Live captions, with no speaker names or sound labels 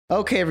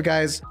Okay,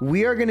 guys,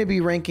 we are going to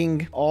be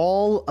ranking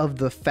all of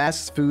the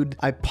fast food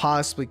I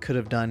possibly could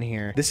have done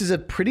here. This is a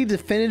pretty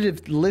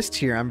definitive list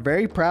here. I'm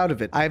very proud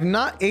of it. I have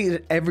not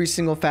ate every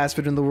single fast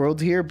food in the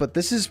world here, but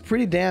this is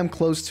pretty damn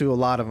close to a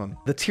lot of them.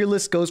 The tier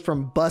list goes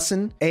from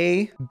bussin',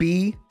 A,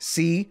 B,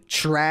 C,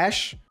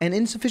 trash, and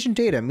insufficient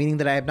data, meaning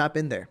that I have not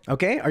been there.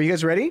 Okay, are you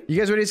guys ready? You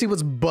guys ready to see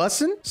what's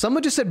bussin'?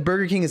 Someone just said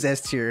Burger King is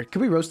S tier.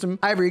 Can we roast him?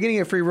 Ivor, you're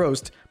getting a free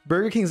roast.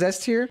 Burger King's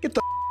S tier? Get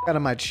the out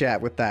of my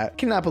chat with that.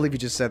 Cannot believe you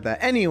just said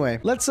that.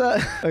 Anyway, let's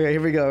okay,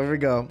 here we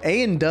go.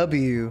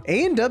 A&W.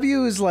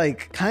 A&W is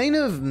like kind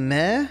of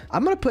meh.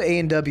 I'm gonna put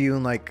A&W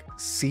in like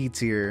C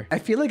tier. I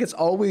feel like it's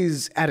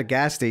always at a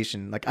gas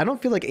station. Like I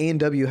don't feel like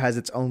A&W has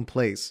its own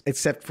place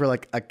except for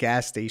like a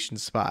gas station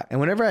spot. And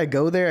whenever I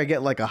go there, I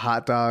get like a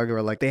hot dog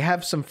or like they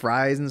have some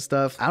fries and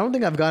stuff. I don't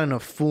think I've gotten a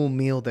full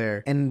meal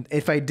there. And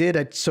if I did,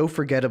 it's so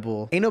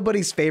forgettable. Ain't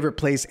nobody's favorite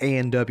place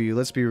A&W.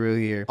 Let's be real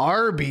here.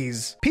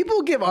 Arby's.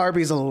 People give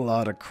Arby's a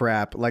lot of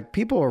crap. Like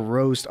people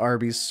roast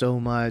Arby's so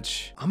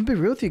much. I'm gonna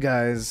be real with you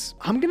guys.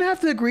 I'm gonna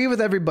have to agree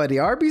with everybody.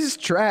 Arby's is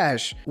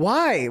trash.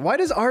 Why? Why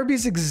does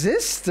Arby's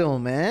exist still,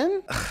 man?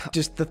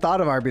 Just the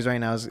thought of Arby's right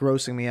now is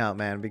grossing me out,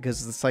 man,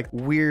 because it's like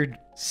weird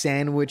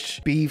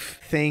sandwich beef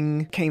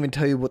thing. Can't even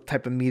tell you what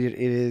type of meat it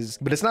is,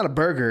 but it's not a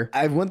burger.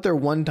 I went there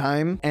one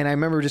time and I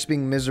remember just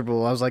being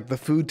miserable. I was like, the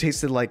food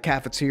tasted like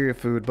cafeteria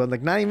food, but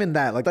like not even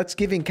that. Like that's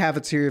giving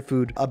cafeteria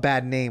food a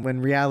bad name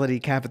when reality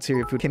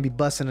cafeteria food can be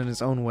busting in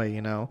its own way,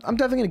 you know? I'm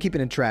definitely gonna keep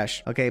it in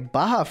trash. Okay,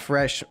 Baja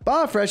Fresh.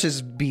 Baja Fresh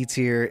is B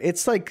tier.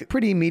 It's like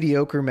pretty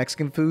mediocre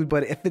Mexican food,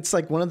 but if it's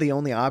like one of the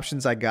only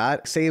options I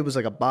got, say it was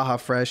like a Baja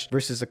Fresh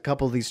versus a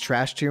couple of these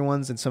trash tier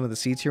ones and some of the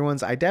C tier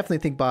ones, I definitely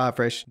think Baja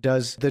Fresh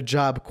does the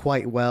job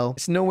quite well.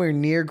 It's nowhere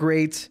near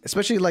great,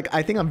 especially like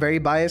I think I'm very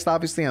biased.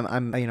 Obviously,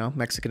 I'm you know,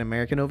 Mexican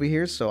American over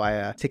here, so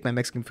I take my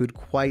Mexican food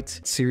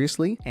quite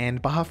seriously,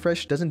 and Baja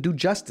Fresh doesn't do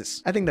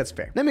justice. I think that's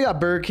fair. Then we got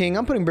Burger King.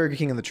 I'm putting Burger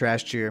King in the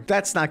trash tier.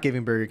 That's not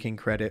giving Burger King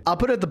credit. I'll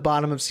put it at the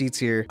bottom of C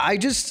tier. I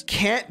just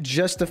can't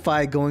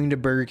justify going to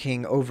Burger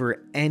King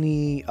over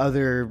any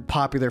other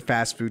popular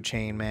fast food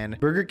chain, man.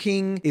 Burger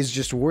King is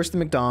just worse than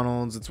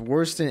McDonald's. It's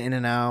worse than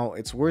In-N-Out.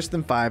 It's worse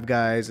than Five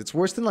Guys. It's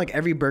worse than like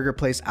every burger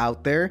place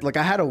out there. Like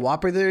I had a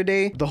Whopper the other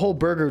day. The whole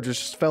burger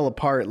just fell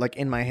apart like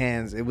in my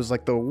hands. It was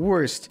like the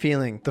worst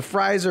feeling. The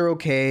fries are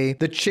okay.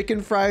 The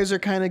chicken fries are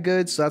kind of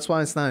good, so that's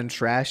why it's not in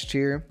trash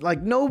tier.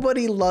 Like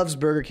nobody loves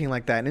Burger King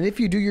like that. And if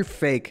you do, you're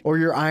fake. Or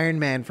you're Iron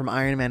Man from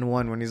Iron Man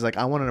 1 when he's like,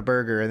 I wanted a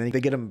burger, and then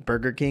they get him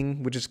Burger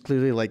King, which is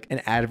clearly like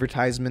an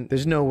advertisement.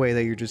 There's no way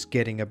that you're just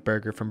getting a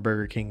burger from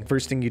Burger King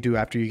first thing you do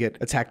after you get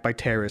attacked by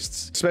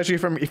terrorists. Especially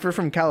if you're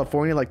from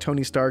California like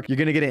Tony Stark, you're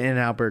gonna get an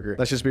In-N-Out burger.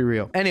 Let's just be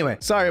real. Anyway,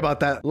 sorry about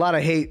that. A lot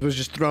of hate was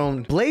just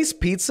thrown. Blaze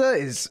Pizza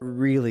is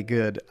really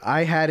good.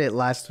 I had it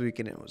last week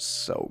and it was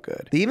so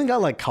good. They even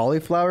got like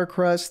cauliflower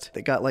crust.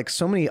 They got like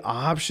so many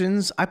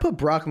options. I put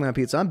broccoli on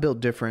pizza. I'm built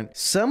different.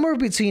 Somewhere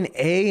between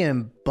A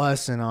and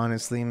bussin',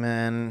 honestly,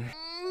 man.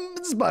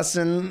 It's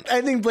bussin'.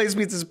 I think Blaze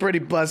Pizza is pretty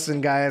bussin',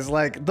 guys.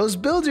 Like those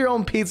build your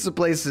own pizza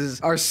places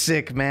are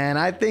sick, man.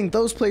 I think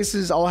those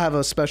places all have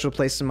a special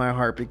place in my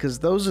heart because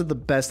those are the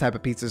best type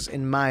of pizzas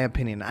in my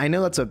opinion. I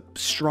know that's a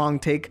strong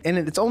take and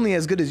it's only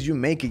as good as you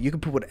make it. You can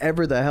put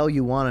whatever the hell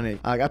you want on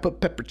it. Like I put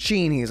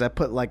pepperoncinis, I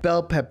put like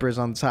bell peppers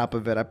on top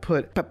of it. I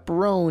put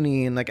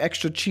pepperoni and like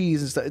extra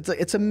cheese and stuff.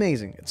 It's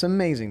amazing. It's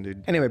amazing,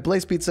 dude. Anyway,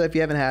 Blaze Pizza, if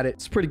you haven't had it,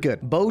 it's pretty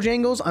good.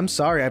 Bojangles, I'm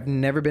sorry. I've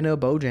never been to a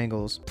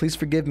Bojangles. Please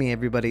forgive me,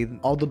 everybody.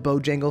 All the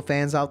Bojangle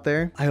fans out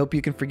there, I hope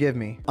you can forgive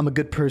me. I'm a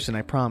good person,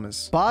 I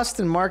promise.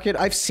 Boston Market,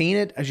 I've seen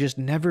it. I just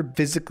never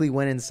physically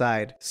went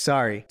inside.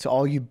 Sorry to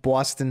all you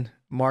Boston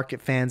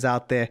Market fans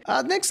out there.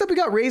 Next up, we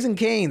got Raising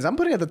Cane's. I'm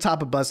putting it at the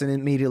top of bussin'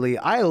 immediately.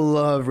 I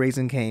love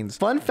Raising Cane's.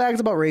 Fun fact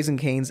about Raising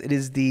Cane's, it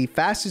is the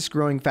fastest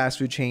growing fast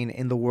food chain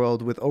in the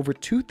world with over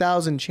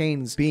 2,000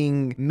 chains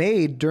being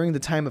made during the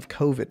time of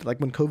COVID.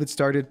 Like when COVID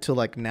started to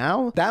like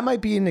now, that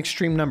might be an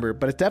extreme number,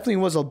 but it definitely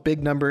was a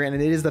big number and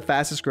it is the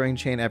fastest growing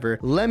chain ever.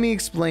 Let me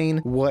explain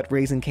what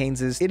Raising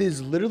Cane's is. It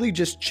is literally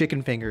just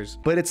chicken fingers,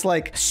 but it's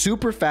like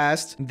super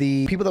fast.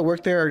 The people that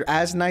work there are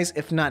as nice,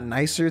 if not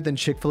nicer than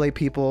Chick-fil-A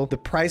people. The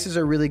prices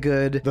are really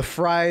good. The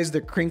fries,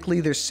 they're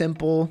crinkly, they're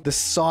simple. The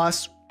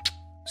sauce,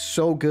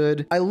 so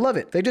good. I love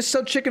it. They just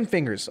sell chicken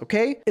fingers,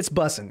 okay? It's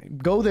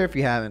bussin'. Go there if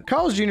you haven't.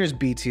 Carl's Jr. is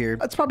B tier.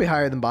 That's probably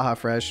higher than Baja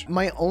Fresh.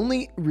 My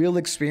only real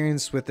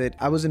experience with it,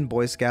 I was in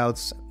Boy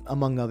Scouts,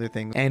 among other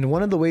things. And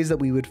one of the ways that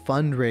we would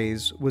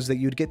fundraise was that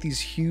you'd get these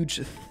huge,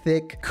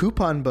 thick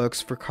coupon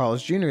books for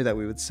Carl's Jr. that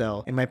we would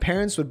sell. And my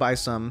parents would buy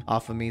some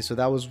off of me. So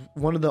that was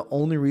one of the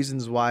only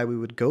reasons why we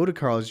would go to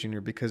Carl's Jr.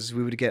 because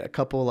we would get a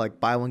couple like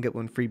buy one, get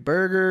one free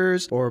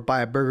burgers or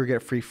buy a burger,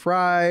 get free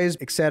fries,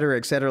 etc.,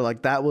 etc.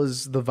 Like that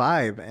was the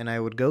vibe. And I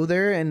would go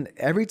there and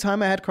every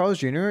time I had Carl's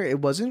Jr., it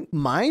wasn't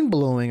mind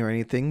blowing or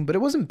anything, but it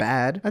wasn't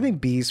bad. I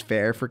think B's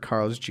fair for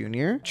Carl's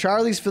Jr.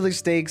 Charlie's Philly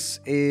Steaks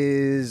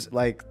is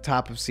like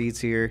top of C C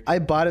tier. I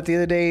bought it the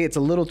other day. It's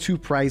a little too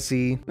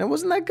pricey. And it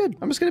wasn't that good.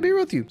 I'm just gonna be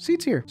real with you. C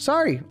tier.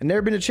 Sorry. I've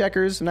never been to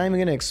Checkers. I'm not even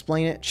gonna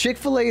explain it.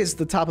 Chick-fil-A is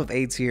the top of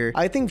A tier.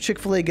 I think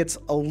Chick-fil-A gets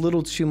a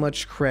little too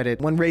much credit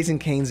when Raising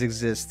Cane's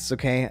exists,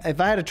 okay? If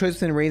I had a choice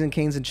between Raising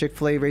Cane's and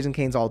Chick-fil-A, Raising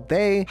Cane's all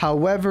day.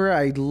 However,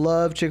 I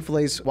love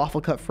Chick-fil-A's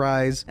waffle cut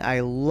fries. I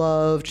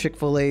love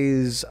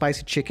Chick-fil-A's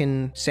spicy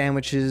chicken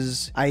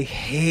sandwiches. I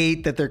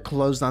hate that they're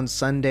closed on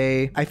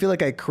Sunday. I feel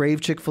like I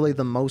crave Chick-fil-A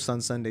the most on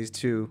Sundays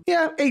too.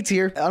 Yeah, A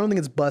tier. I don't think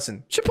it's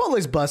bussin'.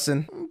 Chipotle's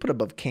bussin'. I'm gonna put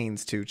above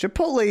Cane's too.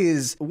 Chipotle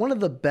is one of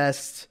the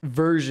best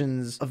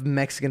versions of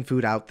Mexican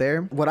food out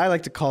there. What I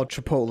like to call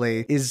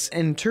Chipotle is an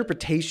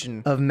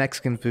interpretation of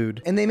Mexican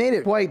food. And they made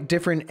it quite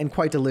different and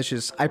quite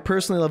delicious. I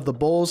personally love the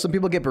bowls. Some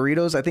people get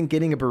burritos. I think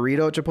getting a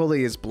burrito at Chipotle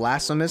is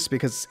blasphemous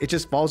because it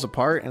just falls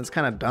apart and it's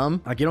kind of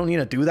dumb. Like, you don't need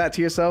to do that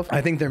to yourself.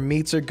 I think their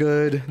meats are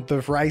good.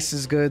 The rice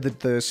is good. The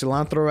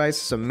cilantro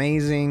rice is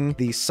amazing.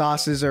 The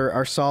sauces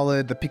are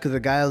solid. The pico de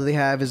gallo they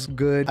have is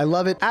good. I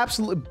love it.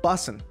 Absolutely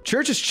bussin'.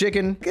 Church's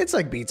Chicken, it's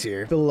like B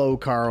tier. Below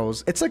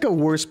Carl's. It's like a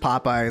worse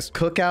Popeyes.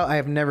 Cookout, I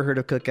have never heard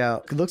of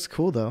Cookout. It looks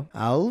cool though.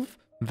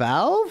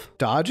 Valve?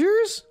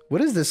 Dodgers? What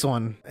is this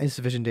one?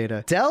 Insufficient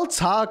data. Del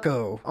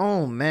Taco.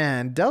 Oh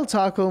man, Del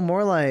Taco,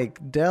 more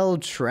like Del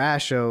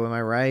Trasho, am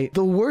I right?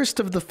 The worst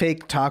of the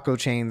fake taco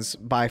chains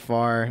by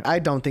far. I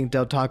don't think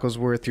Del Taco's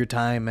worth your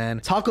time, man.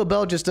 Taco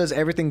Bell just does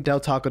everything Del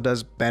Taco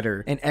does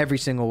better in every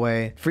single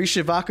way. Free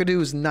Shivakadu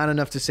is not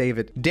enough to save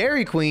it.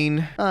 Dairy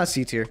Queen,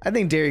 C tier. I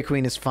think Dairy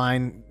Queen is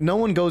fine. No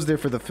one goes there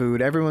for the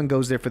food. Everyone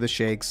goes there for the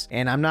shakes.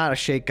 And I'm not a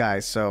shake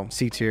guy, so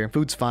C tier.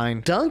 Food's fine.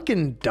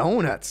 Dunkin'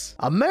 Donuts.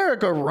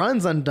 America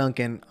runs on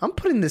Dunkin'. I'm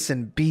putting this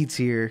in B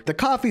tier. The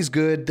coffee's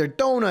good. Their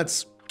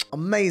donuts,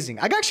 amazing.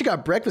 I actually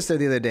got breakfast there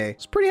the other day. I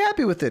was pretty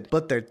happy with it.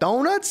 But the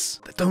donuts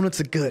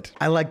are good.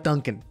 I like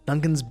Dunkin'.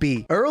 Dunkin's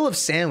B. Earl of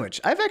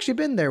Sandwich. I've actually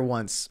been there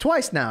once.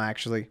 Twice now,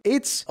 actually.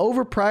 It's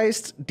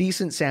overpriced,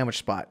 decent sandwich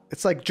spot.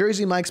 It's like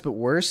Jersey Mike's, but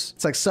worse.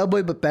 It's like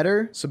Subway, but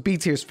better. So B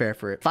tier's fair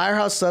for it.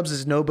 Firehouse Subs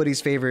is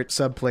nobody's favorite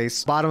sub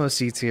place. Bottom of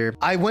C tier.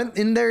 I went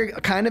in there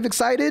kind of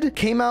excited.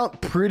 Came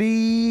out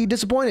pretty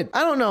disappointed.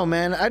 I don't know,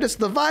 man.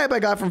 The vibe I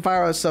got from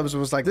Firehouse Subs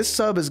was like, this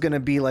sub is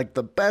gonna be like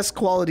the best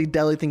quality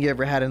deli thing you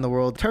ever had in the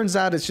world. Turns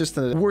out it's just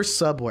the worst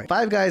Subway.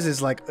 Five Guys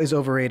is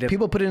overrated.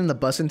 People put it in the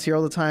bussin' tier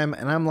all the time,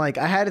 and I'm like,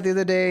 I had it the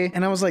other day,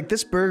 and I was like,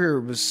 this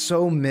burger was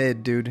so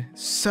mid, dude.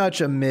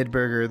 Such a mid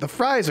burger. The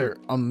fries are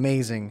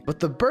amazing, but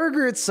the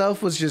burger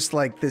itself was just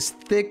like this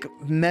thick,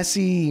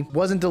 messy,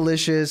 wasn't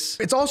delicious.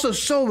 It's also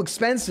so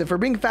expensive. For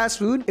being fast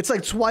food, it's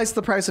like twice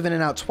the price of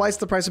In-N-Out, twice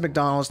the price of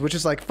McDonald's, which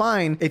is like,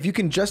 fine. If you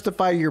can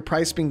justify your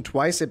price being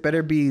twice, it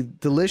better be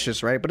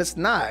delicious, right? But it's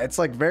not. It's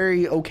like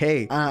very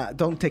okay.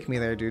 Don't take me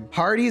there, dude.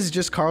 Hardee's is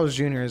just Carl's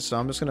Jr., so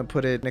I'm just gonna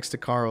put it next to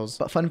Carl's.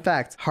 But fun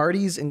fact,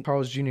 Hardee's and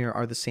Carl's Jr.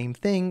 are the same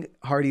thing.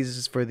 Hardee's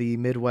is for the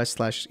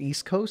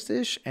Midwest/East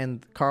Coast-ish,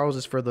 and Carl's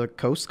is for the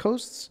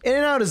coasts.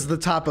 In-N-Out is the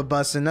top of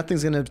bussin'.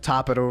 Nothing's gonna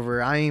top it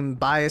over. I am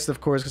biased,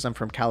 of course, because I'm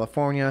from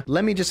California.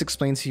 Let me just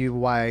explain to you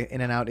why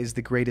In-N-Out is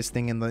the greatest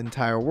thing in the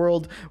entire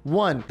world.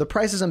 One, the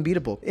price is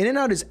unbeatable.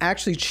 In-N-Out is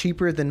actually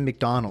cheaper than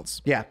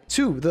McDonald's. Yeah.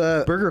 Two,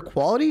 the burger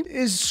quality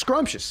is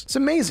scrumptious. It's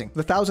amazing.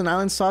 The Thousand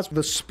Island sauce,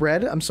 the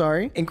spread, I'm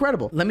sorry,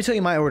 incredible. Let me tell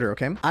you my order,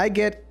 okay? I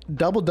get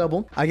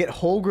double. I get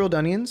whole grilled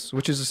onions,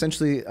 which is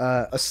essentially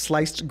a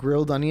sliced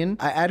grilled onion.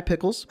 I add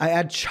pickles. I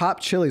add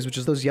chopped chilies, which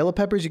is those yellow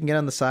peppers you can get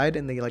on the side,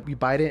 and they like, you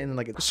bite it and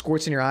like it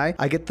squirts in your eye.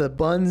 I get the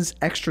buns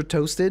extra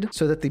toasted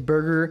so that the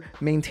burger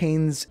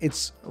maintains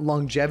its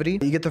longevity.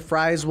 You get the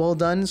fries well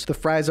done, so the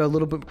fries are a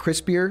little bit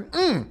crispier.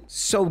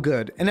 So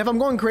good. And if I'm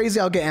going crazy,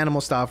 I'll get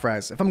animal style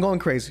fries. If I'm going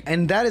crazy.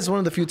 And that is one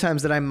of the few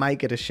times that I might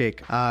get a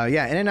shake.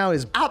 Yeah, In-N-Out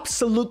is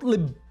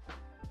absolutely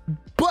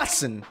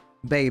bussin',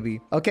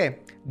 baby. Okay.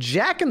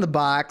 Jack in the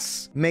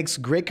Box makes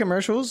great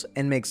commercials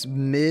and makes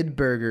mid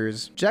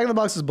burgers. Jack in the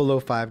Box is below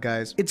Five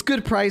Guys. It's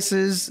good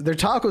prices. Their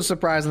tacos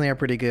surprisingly are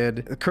pretty good.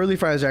 The curly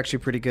fries are actually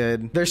pretty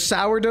good. Their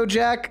sourdough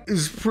Jack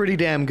is pretty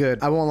damn good.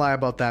 I won't lie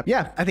about that.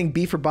 Yeah, I think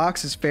B for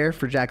Box is fair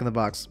for Jack in the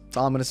Box. That's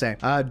all I'm gonna say.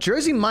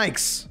 Jersey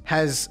Mike's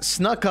has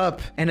snuck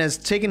up and has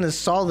taken a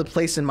solid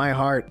place in my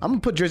heart. I'm gonna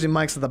put Jersey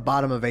Mike's at the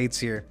bottom of 8s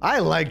here. I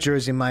like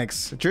Jersey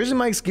Mike's. Jersey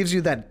Mike's gives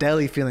you that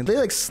deli feeling. They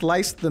like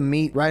slice the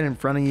meat right in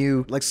front of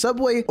you. Like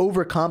Subway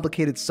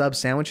overcomplicated sub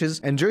sandwiches,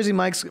 and Jersey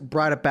Mike's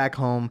brought it back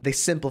home. They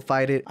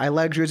simplified it. I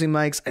like Jersey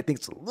Mike's. I think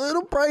it's a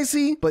little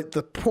pricey, but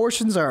the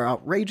portions are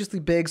outrageously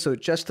big, so it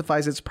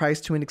justifies its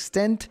price to an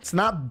extent. It's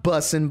not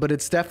bussin', but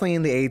it's definitely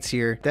in the 8s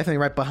here. Definitely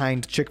right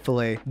behind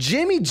Chick-fil-A.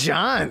 Jimmy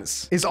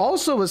John's is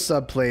also a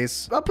sub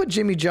place. I'll put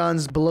Jimmy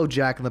John's below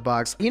Jack in the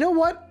Box. You know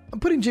what? I'm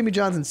putting Jimmy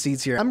John's in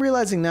seats here. I'm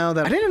realizing now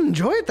that I didn't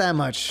enjoy it that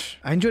much.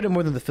 I enjoyed it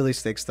more than the Philly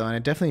steaks though, and I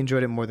definitely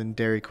enjoyed it more than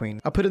Dairy Queen.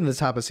 I'll put it in the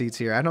top of seats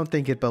here. I don't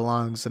think it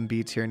belongs in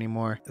B tier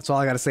anymore. That's all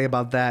I gotta say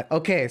about that.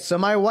 Okay, so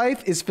my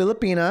wife is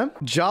Filipina.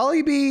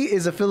 Jollibee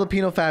is a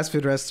Filipino fast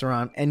food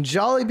restaurant, and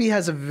Jollibee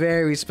has a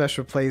very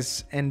special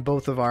place in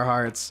both of our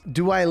hearts.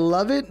 Do I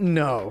love it?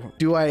 No.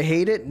 Do I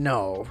hate it?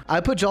 No. I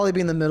put Jollibee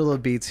in the middle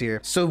of B tier.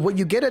 So what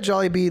you get at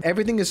Jollibee,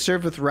 everything is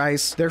served with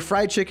rice. Their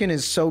fried chicken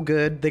is so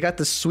good. They got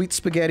the sweet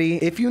spaghetti.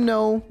 If you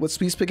know what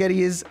sweet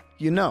spaghetti is,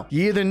 you know.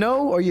 You either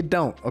know or you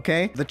don't,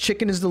 okay? The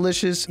chicken is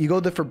delicious. You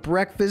go there for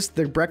breakfast.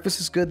 Their breakfast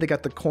is good. They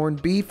got the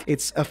corned beef.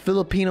 It's a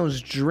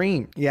Filipino's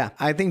dream. Yeah,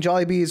 I think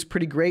Jollibee is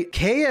pretty great.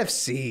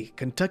 KFC,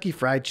 Kentucky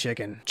Fried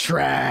Chicken,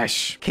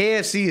 trash.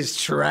 KFC is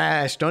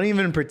trash. Don't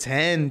even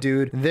pretend,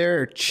 dude.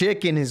 Their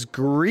chicken is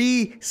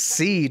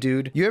greasy,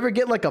 dude. You ever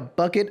get like a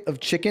bucket of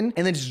chicken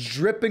and then it's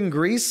dripping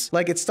grease?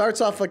 Like it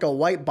starts off like a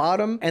white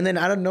bottom and then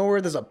out of nowhere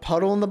there's a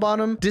puddle in the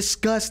bottom?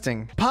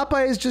 Disgusting.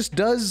 Popeyes just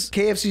does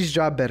KFC's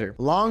job better.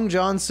 Long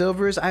John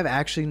Silver's, I've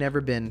actually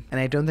never been, and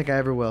I don't think I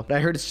ever will. But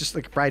I heard it's just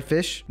like fried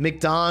fish.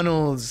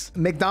 McDonald's.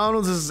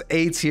 McDonald's is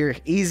A tier,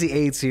 easy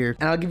A tier.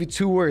 And I'll give you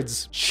 2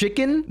 words.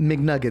 Chicken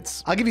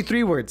McNuggets. I'll give you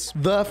 3 words.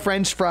 The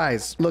French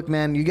fries. Look,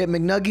 man, you get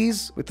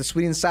McNuggies with the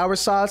sweet and sour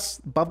sauce,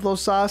 buffalo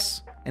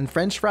sauce, and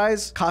French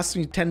fries cost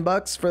me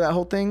 $10 for that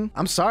whole thing.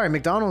 I'm sorry,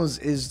 McDonald's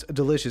is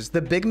delicious.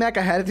 The Big Mac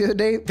I had the other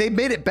day, they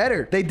made it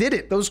better. They did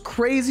it. Those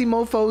crazy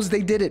mofos,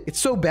 they did it. It's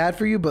so bad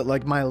for you, but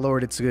like, my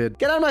Lord, it's good.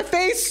 Get out of my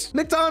face!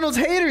 McDonald's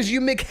haters, you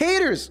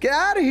McHaters! Get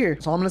out of here!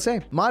 That's all I'm gonna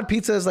say. Mod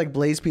Pizza is like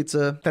Blaze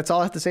Pizza. That's all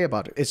I have to say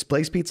about it. It's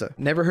Blaze Pizza.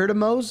 Never heard of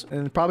Moe's,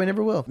 and probably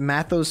never will.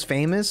 Mathos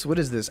Famous? What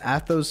is this?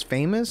 Athos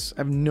Famous?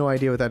 I have no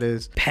idea what that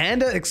is.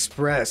 Panda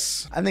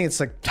Express. I think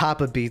it's like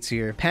top of B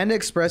tier. Panda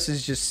Express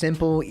is just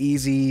simple,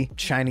 easy,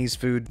 Chinese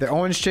food. Their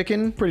orange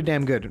chicken, pretty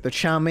damn good. Their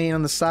chow mein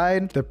on the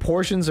side, their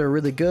portions are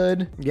really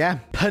good. Yeah.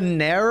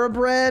 Panera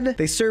Bread,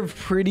 they serve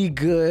pretty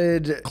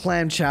good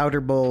clam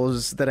chowder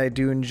bowls that I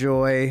do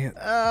enjoy.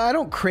 I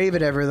don't crave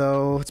it ever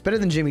though. It's better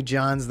than Jimmy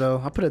John's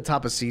though. I'll put it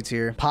top of C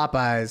tier.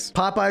 Popeyes.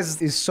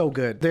 Popeyes is so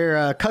good.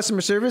 Their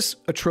customer service,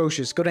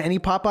 atrocious. Go to any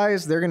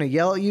Popeyes, they're gonna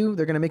yell at you.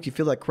 They're gonna make you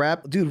feel like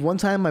crap. Dude, one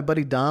time my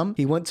buddy Dom,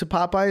 he went to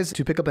Popeyes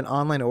to pick up an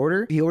online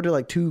order. He ordered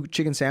like 2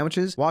 chicken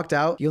sandwiches, walked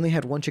out. He only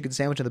had 1 chicken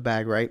sandwich in the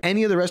bag, right?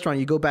 Any other restaurant,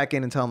 you go back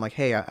in and tell them like,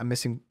 hey, I'm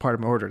missing part of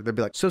my order. They'll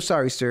be like, so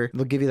sorry, sir.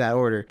 They'll give you that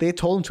order. They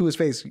told him to his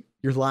face,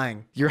 you're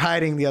lying. You're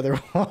hiding the other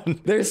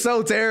one. They're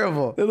so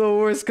terrible. They're the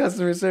worst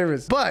customer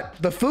service. But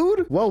the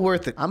food, well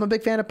worth it. I'm a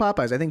big fan of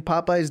Popeyes. I think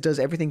Popeyes does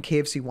everything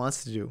KFC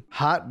wants to do.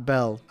 Hot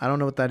Bell. I don't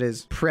know what that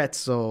is.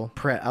 Pretzel.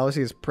 I always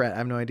see it's Pret. I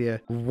have no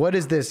idea. What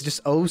is this?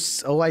 Just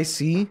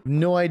OIC?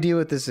 No idea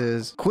what this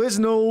is.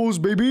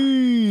 Quiznos,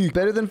 baby.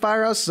 Better than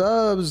Firehouse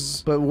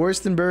Subs, but worse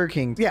than Burger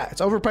King. Yeah,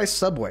 it's overpriced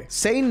Subway.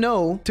 Say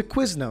no to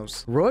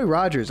Quiznos. Roy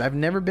Rogers. I've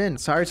never been.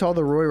 Sorry to all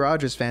the Roy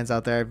Rogers fans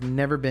out there. I've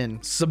never been.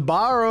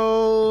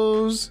 Sbarro's.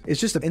 It's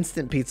just an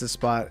instant pizza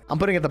spot. I'm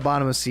putting it at the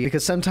bottom of C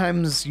because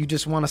sometimes you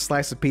just want a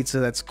slice of pizza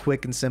that's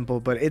quick and simple,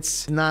 but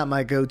it's not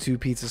my go-to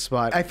pizza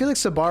spot. I feel like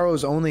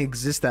Sbarro's only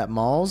exist at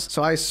malls,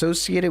 so I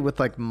associate it with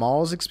like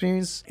malls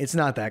experience. It's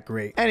not that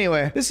great.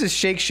 Anyway, this is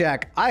Shake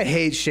Shack. I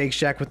hate Shake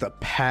Shack with a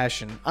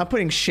passion. I'm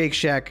putting Shake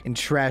Shack in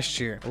trash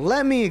tier.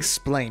 Let me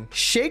explain.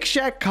 Shake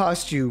Shack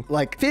costs you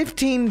like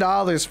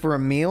 $15 for a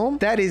meal.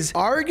 That is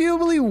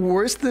arguably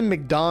worse than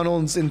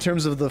McDonald's in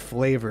terms of the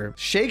flavor.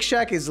 Shake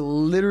Shack is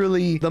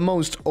literally the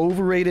most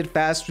overrated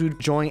fast food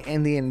joint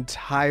in the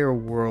entire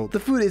world. The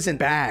food isn't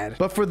bad,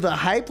 but for the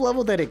hype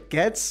level that it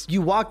gets,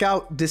 you walk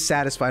out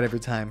dissatisfied every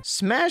time.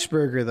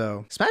 Smashburger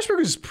though.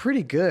 Smashburger is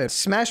pretty good.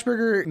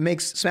 Smashburger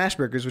makes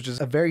Smashburgers, which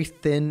is a very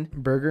thin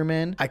burger,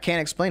 man. I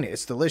can't explain it.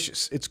 It's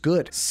delicious. It's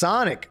good.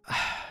 Sonic.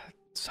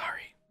 Sorry.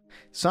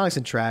 Sonic's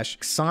in trash.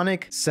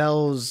 Sonic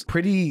sells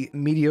pretty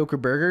mediocre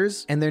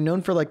burgers and they're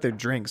known for like their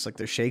drinks, like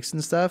their shakes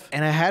and stuff.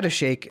 And I had a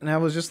shake and I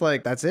was just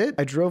like, that's it?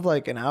 I drove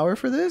like an hour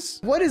for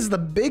this? What is the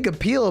big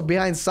appeal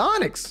behind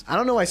Sonic's? I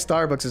don't know why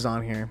Starbucks is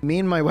on here. Me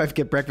and my wife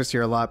get breakfast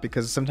here a lot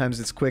because sometimes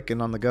it's quick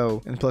and on the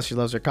go. And plus she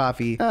loves her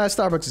coffee.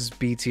 Starbucks is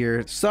B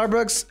tier.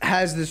 Starbucks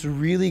has this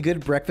really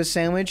good breakfast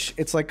sandwich.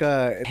 It's like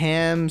a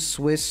ham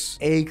Swiss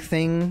egg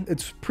thing.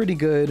 It's pretty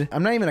good.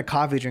 I'm not even a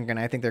coffee drinker and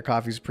I think their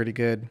coffee is pretty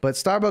good. But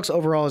Starbucks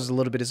overall is a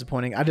little bit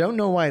disappointing. I don't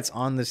know why it's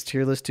on this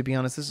tier list, to be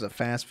honest. This is a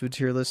fast food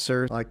tier list,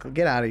 sir. Like,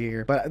 get out of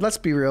here. But let's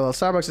be real.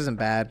 Starbucks isn't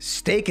bad.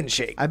 Steak and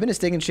Shake. I've been to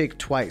Steak and Shake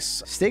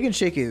twice. Steak and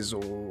Shake is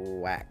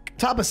whack.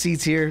 Top of C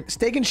tier.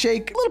 Steak and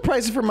Shake, a little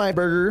pricey for my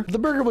burger. The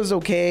burger was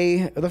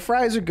okay. The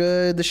fries are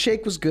good. The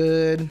shake was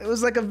good. It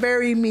was like a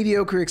very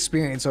mediocre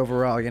experience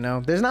overall, you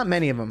know? There's not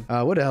many of them.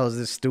 What the hell is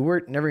this?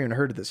 Stewart? Never even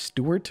heard of this.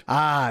 Stewart?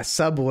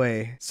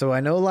 Subway. So I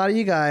know a lot of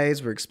you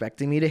guys were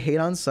expecting me to hate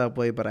on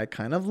Subway, but I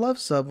kind of love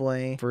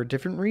Subway for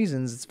different reasons.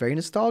 reasons, it's very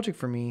nostalgic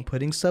for me.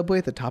 Putting Subway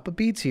at the top of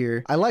B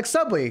tier. I like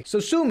Subway, so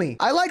sue me.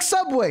 I like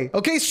Subway.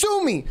 Okay,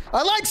 sue me.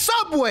 I like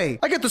Subway.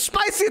 I get the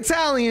spicy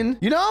Italian,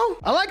 you know?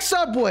 I like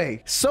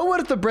Subway. So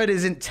what if the bread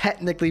isn't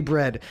technically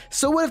bread?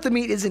 So what if the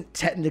meat isn't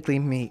technically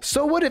meat?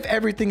 So what if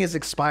everything is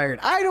expired?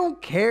 I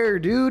don't care,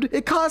 dude.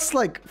 It costs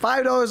like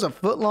 $5 a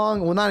foot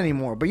long. Well, not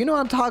anymore, but you know what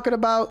I'm talking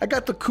about? I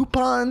got the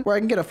coupon where I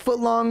can get a foot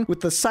long with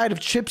the side of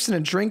chips and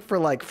a drink for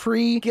like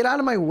free. Get out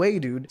of my way,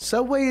 dude.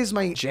 Subway is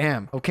my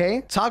jam,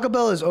 okay? Taco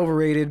Bell is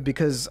overrated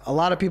because a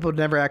lot of people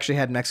never actually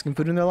had Mexican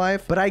food in their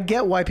life, but I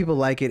get why people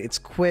like it. It's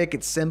quick,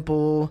 it's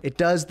simple, it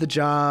does the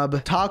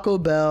job. Taco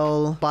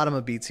Bell, bottom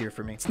of B tier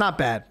for me. It's not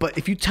bad, but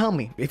if you tell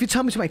me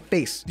to my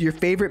face, your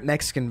favorite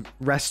Mexican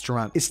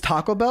restaurant is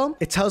Taco Bell,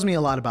 it tells me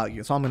a lot about you.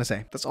 That's all I'm gonna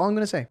say. That's all I'm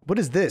gonna say. What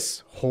is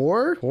this?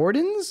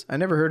 Hortons? I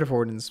never heard of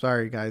Hortons.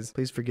 Sorry, guys.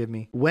 Please forgive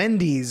me.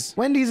 Wendy's.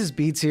 Wendy's is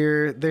B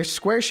tier. Their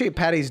square-shaped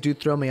patties do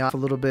throw me off a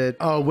little bit.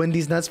 Oh,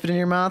 Wendy's nuts fit in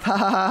your mouth? Ha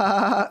ha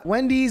ha.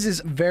 Wendy's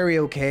is very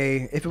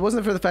okay. If it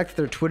wasn't for the fact that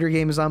their Twitter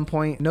game is on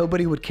point,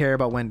 nobody would care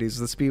about Wendy's.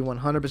 Let's be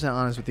 100%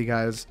 honest with you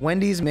guys.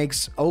 Wendy's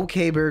makes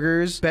okay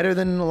burgers, better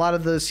than a lot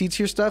of the C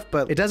tier stuff,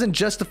 but it doesn't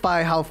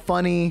justify how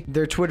funny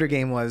their Twitter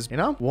game was, you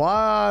know?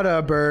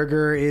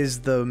 Whataburger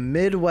is the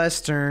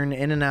Midwestern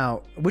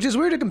In-N-Out, which is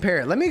weird to compare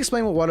it. Let me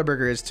explain what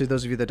Whataburger is to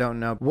those of you that don't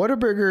know.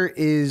 Whataburger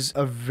is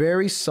a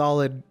very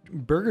solid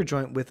burger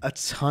joint with a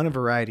ton of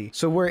variety.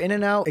 So where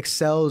In-N-Out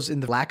excels in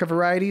the lack of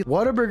variety,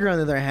 Whataburger on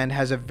the other hand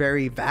has a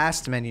very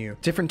vast menu.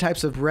 Different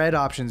types of bread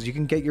options. You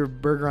can get your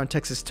burger on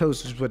Texas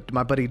toast, which is what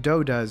my buddy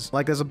Doe does.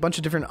 Like there's a bunch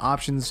of different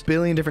options,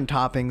 billion different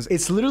toppings.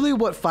 It's literally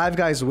what Five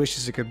Guys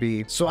wishes it could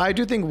be. So I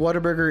do think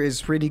Whataburger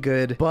is pretty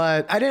good,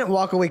 but I didn't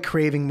walk away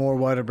craving more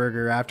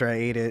Whataburger after I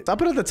ate it. So I'll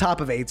put it at the top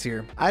of A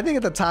tier. I think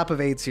at the top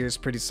of A tier is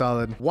pretty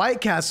solid.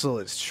 White Castle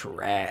is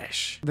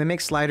trash. They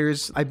make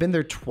sliders. I've been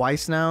there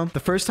twice now.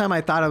 The first time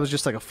I thought I was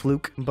just like a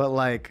fluke, but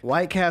like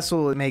White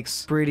Castle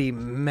makes pretty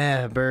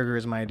meh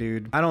burgers, my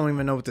dude. I don't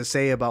even know what to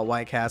say about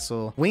White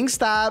Castle.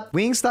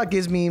 Wingstop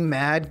gives me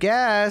mad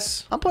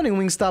gas. I'm putting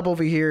Wingstop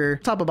over here,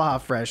 top of Baja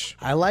Fresh.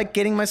 I like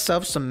getting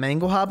myself some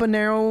mango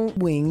habanero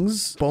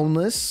wings,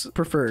 boneless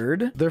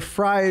preferred. Their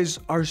fries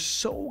are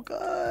so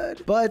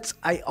good, but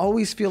I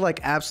always feel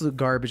like absolute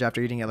garbage after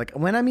eating it. Like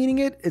when I'm eating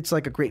it, it's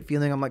like a great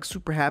feeling. I'm like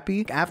super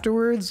happy.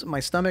 Afterwards, my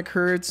stomach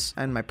hurts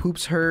and my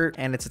poops hurt,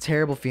 and it's a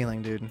terrible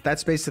feeling, dude.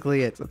 That's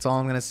basically it. That's all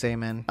I'm gonna say,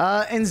 man.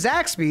 And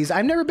Zaxby's.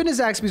 I've never been to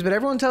Zaxby's, but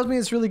everyone tells me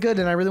it's really good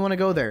and I really want to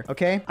go there.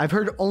 Okay. I've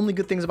heard only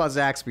good things about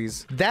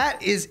Zaxby's.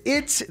 That is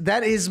it.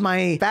 That is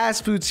my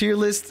fast food tier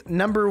list.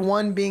 Number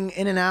one being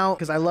In-N-Out,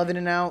 because I love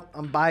In-N-Out.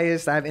 I'm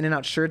biased. I have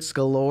In-N-Out shirts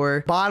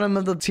galore. Bottom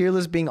of the tier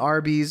list being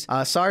Arby's.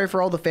 Sorry for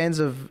all the fans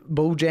of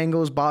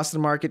Bojangles,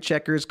 Boston Market,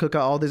 Checkers,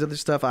 Cookout, all this other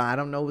stuff. I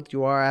don't know what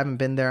you are. I haven't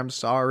been there. I'm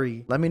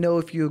sorry. Let me know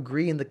if you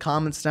agree in the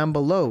comments down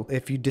below.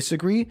 If you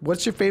disagree,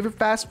 what's your favorite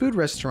fast food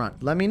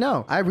restaurant? Let me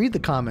know. I read the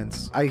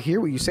comments. I hear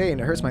what you say and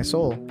it hurts my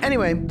soul.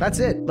 Anyway, that's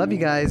it. Love you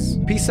guys.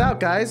 Peace out,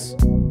 guys.